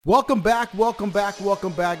Welcome back.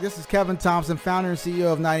 This is Kevin Thompson, founder and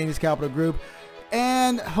CEO of 980s Capital Group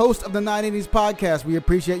and host of the 980s podcast. We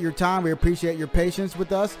appreciate your time. We appreciate your patience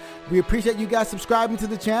with us. We appreciate you guys subscribing to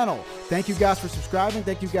the channel. Thank you guys for subscribing.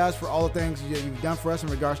 Thank you guys for all the things that you've done for us in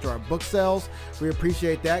regards to our book sales. We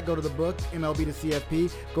appreciate that. Go to the book, MLB to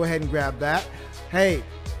CFP. Go ahead and grab that. Hey,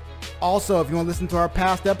 also, if you want to listen to our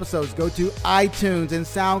past episodes, go to iTunes and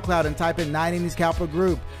SoundCloud and type in 980s Capital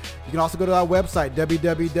Group. You can also go to our website,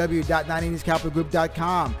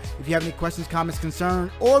 www.980scapitalgroup.com. If you have any questions, comments,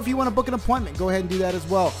 concerns, or if you want to book an appointment, go ahead and do that as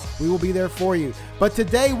well. We will be there for you. But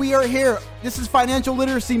today we are here. This is Financial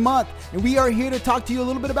Literacy Month, and we are here to talk to you a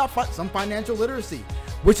little bit about some financial literacy,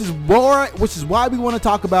 which is why we want to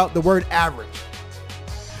talk about the word average.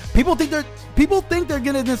 People think they're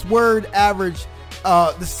getting this word average,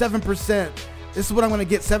 the 7%. This is what I'm going to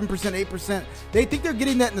get, 7%, 8%. They think they're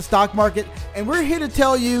getting that in the stock market, and we're here to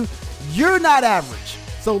tell you you're not average.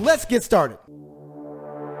 So let's get started.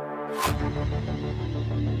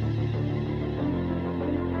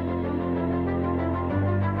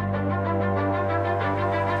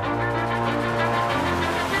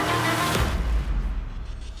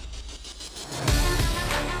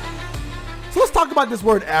 So let's talk about this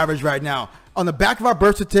word average right now. On the back of our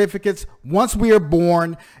birth certificates, once we are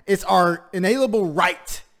born, it's our inalienable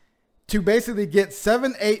right to basically get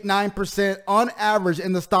 7, 8, 9% on average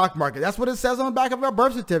in the stock market. That's what it says on the back of our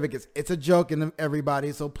birth certificates. It's a joke,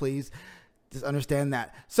 everybody, so please just understand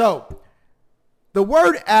that. So the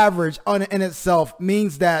word average in itself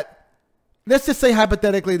means that, let's just say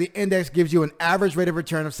hypothetically, the index gives you an average rate of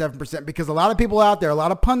return of 7%, because a lot of people out there, a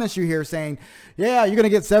lot of pundits you hear saying, yeah, you're going to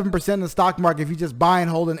get 7% in the stock market if you just buy and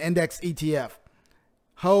hold an index ETF.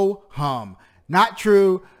 Ho hum. Not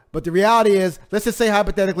true, but the reality is, let's just say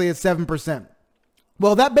hypothetically it's 7%.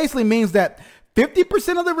 Well, that basically means that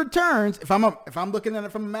 50% of the returns, if I'm looking at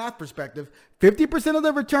it from a math perspective, 50% of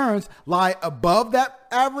the returns lie above that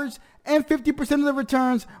average and 50% of the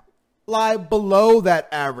returns lie below that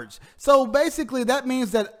average. So basically that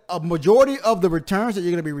means that a majority of the returns that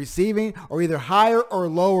you're going to be receiving are either higher or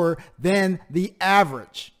lower than the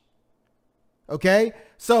average. Okay?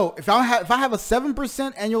 So if I have a 7%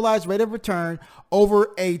 annualized rate of return over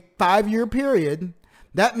a 5-year period,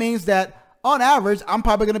 that means that on average, I'm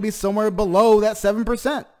probably going to be somewhere below that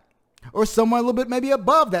 7% or somewhere a little bit maybe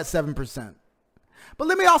above that 7%. But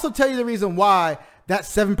let me also tell you the reason why that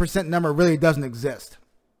 7% number really doesn't exist.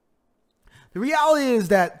 The reality is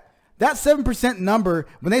that 7% number,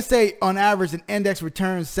 when they say on average an index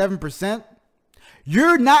returns 7%,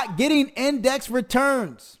 you're not getting index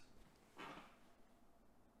returns.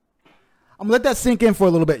 I'm gonna let that sink in for a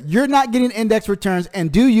little bit. You're not getting index returns,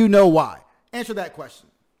 and do you know why? Answer that question.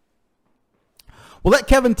 Well, let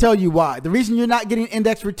Kevin tell you why. The reason you're not getting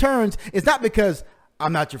index returns is not because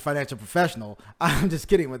I'm not your financial professional. I'm just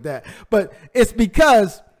kidding with that. But it's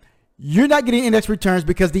because you're not getting index returns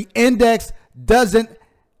because the index doesn't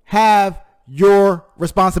have your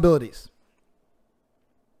responsibilities.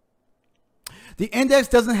 The index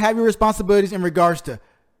doesn't have your responsibilities in regards to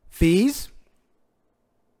fees.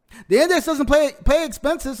 The index doesn't pay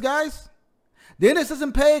expenses, guys. The index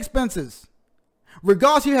doesn't pay expenses.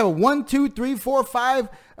 Regardless, you have a 1, 2, 3, 4,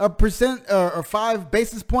 5% or 5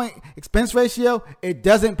 basis point expense ratio, it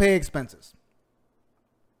doesn't pay expenses.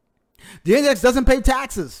 The index doesn't pay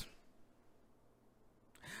taxes.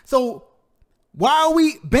 So why are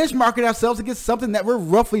we benchmarking ourselves against something that we're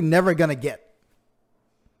roughly never going to get?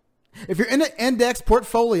 If you're in an index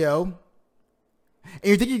portfolio and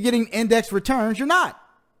you think you're getting index returns, you're not.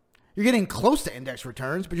 You're getting close to index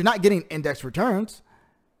returns, but you're not getting index returns.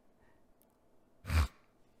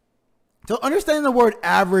 So understanding the word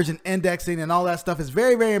average and indexing and all that stuff is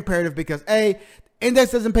very, very imperative because A,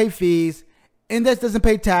 index doesn't pay fees, index doesn't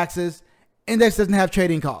pay taxes, index doesn't have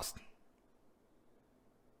trading costs.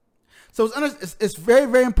 So it's very,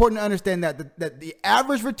 very important to understand that the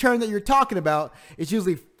average return that you're talking about is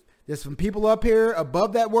usually there's some people up here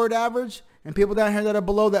above that word average and people down here that are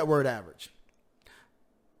below that word average.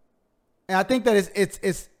 And I think that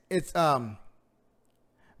it's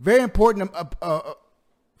very important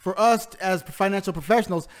for us as financial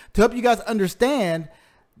professionals to help you guys understand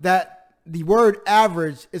that the word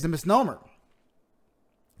average is a misnomer.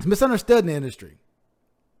 It's misunderstood in the industry.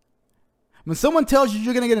 When someone tells you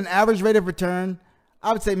you're going to get an average rate of return,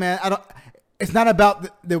 I would say, man, it's not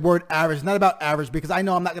about the word average. It's not about average because I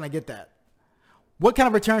know I'm not going to get that. What kind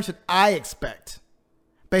of return should I expect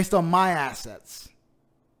based on my assets?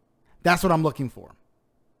 That's what I'm looking for.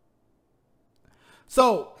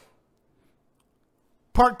 So,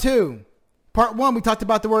 part 2. Part 1, we talked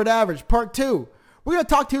about the word average. Part 2, we're going to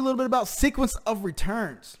talk to you a little bit about sequence of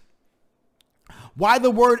returns. Why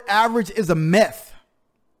the word average is a myth.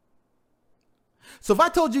 So if I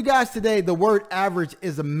told you guys today the word average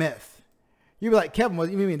is a myth, you'd be like, Kevin, what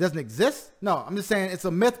do you mean it doesn't exist? No, I'm just saying it's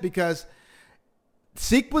a myth because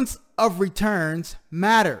sequence of returns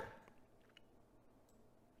matter.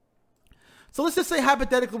 So let's just say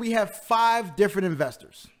hypothetically we have 5 different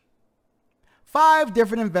investors. 5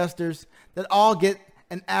 different investors that all get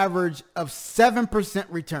an average of 7%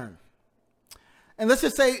 return. And let's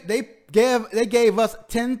just say they gave us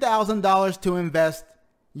 $10,000 to invest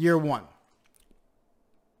year 1.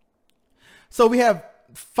 So we have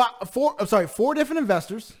 4 different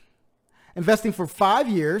investors investing for 5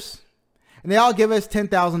 years, and they all give us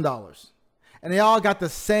 $10,000. And they all got the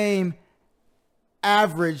same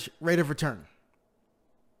average rate of return.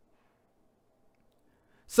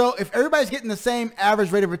 So if everybody's getting the same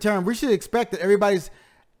average rate of return, we should expect that everybody's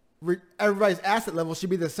asset level should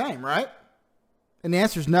be the same, right? And the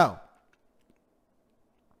answer is no.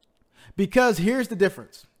 Because here's the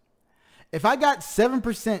difference. If I got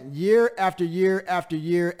 7% year after year after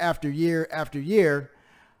year after year after year,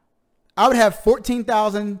 I would have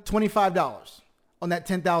 $14,025 on that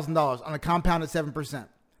 $10,000 on a compounded 7%.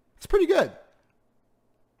 It's pretty good.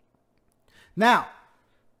 Now,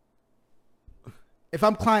 if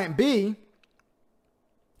I'm client B,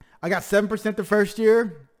 I got 7% the first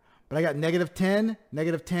year, but I got -10,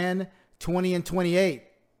 -10, 20, and 28.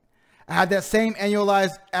 I had that same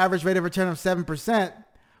annualized average rate of return of 7%,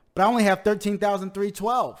 but I only have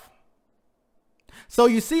 $13,312. So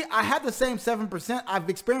you see, I had the same 7%. I've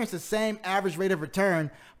experienced the same average rate of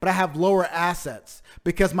return, but I have lower assets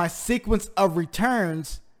because my sequence of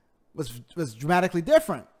returns was dramatically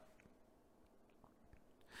different.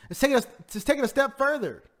 Let's take it a step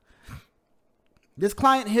further. This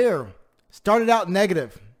client here started out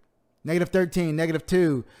negative, -13,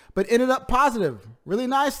 -2, but ended up positive really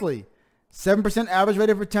nicely. 7% average rate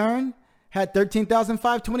of return, had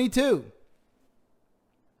 $13,522.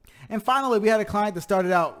 And finally, we had a client that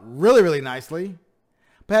started out really, really nicely,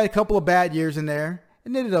 but had a couple of bad years in there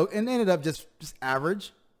and ended up just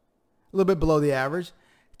average, a little bit below the average,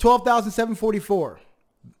 $12,744.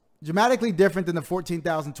 Dramatically different than the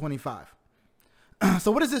 $14,025.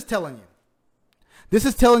 So what is this telling you? This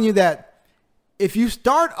is telling you that if you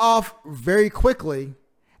start off very quickly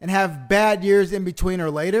and have bad years in between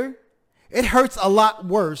or later, it hurts a lot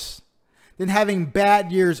worse than having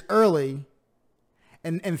bad years early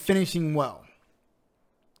and finishing well.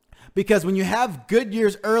 Because when you have good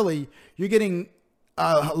years early, you're getting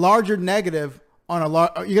a larger negative on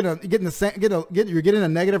you're getting a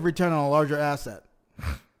negative return on a larger asset.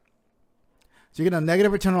 So you're getting a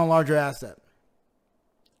negative return on a larger asset,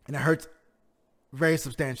 and it hurts very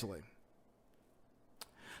substantially.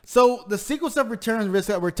 So the sequence of returns risk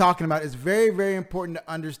that we're talking about is very, very important to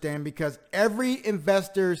understand because every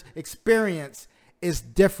investor's experience is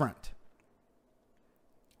different.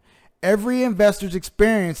 Every investor's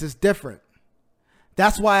experience is different.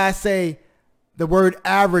 That's why I say the word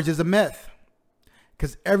average is a myth,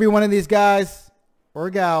 because every one of these guys or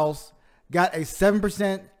gals got a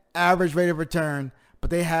 7% average rate of return, but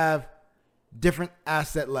they have different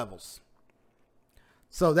asset levels.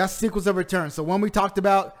 So that's sequence of return. So when we talked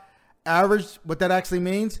about average, what that actually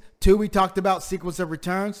means. 2, we talked about sequence of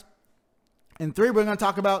returns. And 3, we're going to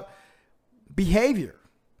talk about behavior,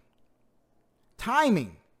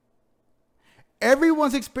 timing.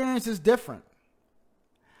 Everyone's experience is different.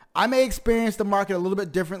 I may experience the market a little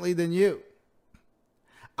bit differently than you.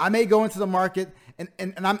 I may go into the market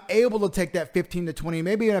and I'm able to take that 15 to 20,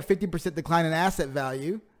 maybe even a 50% decline in asset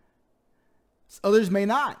value. Others may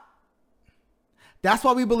not. That's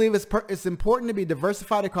why we believe it's important to be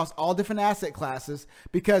diversified across all different asset classes,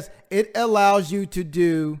 because it allows you to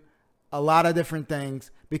do a lot of different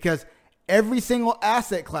things, because every single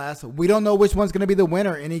asset class, we don't know which one's going to be the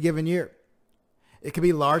winner any given year. It could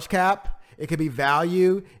be large cap. It could be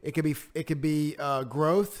value. It could be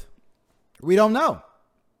growth. We don't know.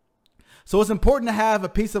 So it's important to have a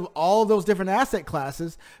piece of all of those different asset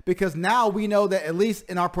classes, because now we know that at least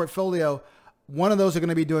in our portfolio, one of those are going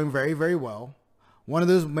to be doing very, very well. One of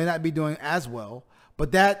those may not be doing as well,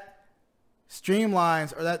 but that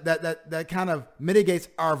streamlines, or that kind of mitigates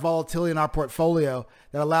our volatility in our portfolio,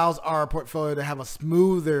 that allows our portfolio to have a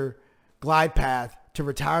smoother glide path to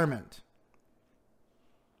retirement.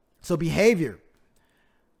 So behavior,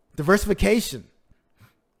 diversification.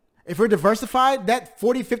 If we're diversified, that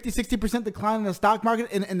 40, 50, 60% decline in the stock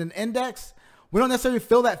market in an index, we don't necessarily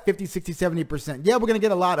feel that 50, 60, 70%. Yeah, we're going to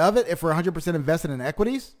get a lot of it if we're 100% invested in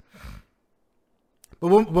equities. But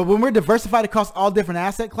when we're diversified across all different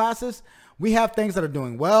asset classes, We have things that are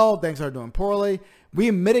doing well, things that are doing poorly. We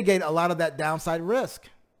mitigate a lot of that downside risk.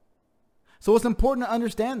 So it's important to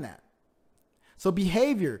understand that. So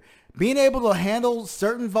behavior, being able to handle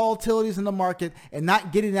certain volatilities in the market and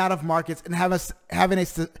not getting out of markets and having a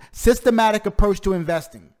systematic approach to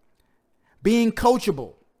investing. Being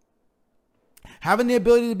coachable. Having the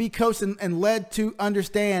ability to be coached and led to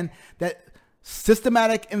understand that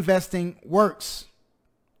systematic investing works.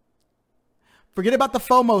 Forget about the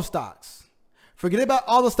FOMO stocks. Forget about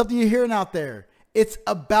all the stuff that you're hearing out there. It's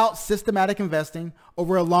about systematic investing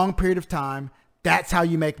over a long period of time. That's how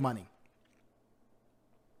you make money.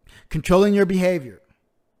 Controlling your behavior.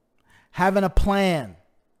 Having a plan.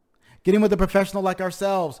 Getting with a professional like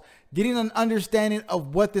ourselves. Getting an understanding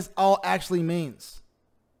of what this all actually means.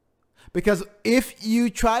 Because if you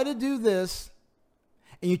try to do this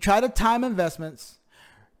and you try to time investments,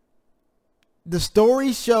 the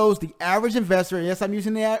story shows the average investor, and yes, I'm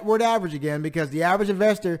using the word average again because the average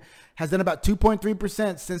investor has done about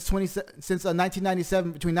 2.3% since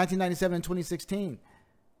 1997, between 1997 and 2016.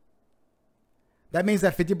 That means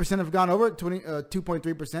that 50% have gone over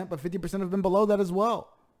 2.3%, but 50% have been below that as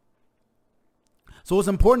well. So it's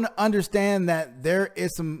important to understand that there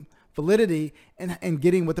is some validity in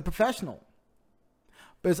getting with a professional.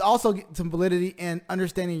 But it's also some validity in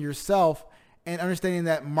understanding yourself and understanding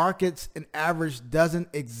that markets and average doesn't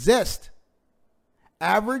exist.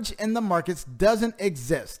 Average in the markets doesn't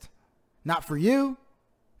exist. Not for you,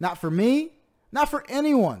 not for me, not for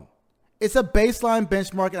anyone. It's a baseline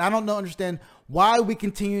benchmark, and I don't understand why we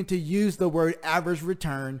continue to use the word average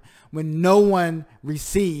return when no one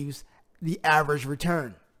receives the average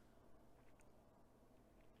return.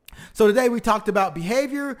 So today we talked about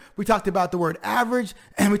behavior, we talked about the word average,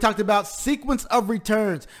 and we talked about sequence of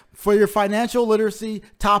returns for your financial literacy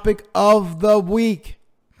topic of the week.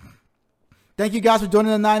 Thank you guys for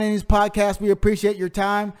joining the 9 Innings Podcast. We appreciate your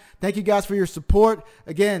time. Thank you guys for your support.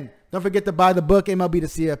 Again, don't forget to buy the book, MLB to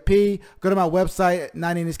CFP. Go to my website at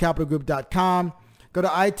 9inningscapitalgroup.com. Go to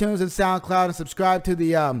iTunes and SoundCloud and subscribe to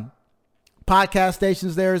the podcast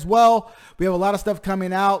stations there as well. We have a lot of stuff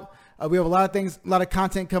coming out. We have a lot of things, a lot of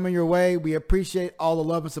content coming your way. We appreciate all the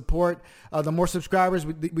love and support. The more subscribers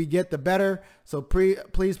we get, the better. So please,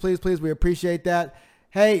 we appreciate that.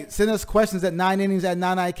 Hey, send us questions at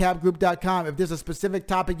 9innings@9incapgroup.com. If there's a specific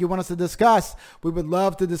topic you want us to discuss, we would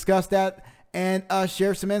love to discuss that and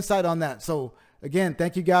share some insight on that. So again,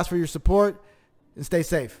 thank you guys for your support and stay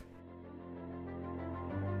safe.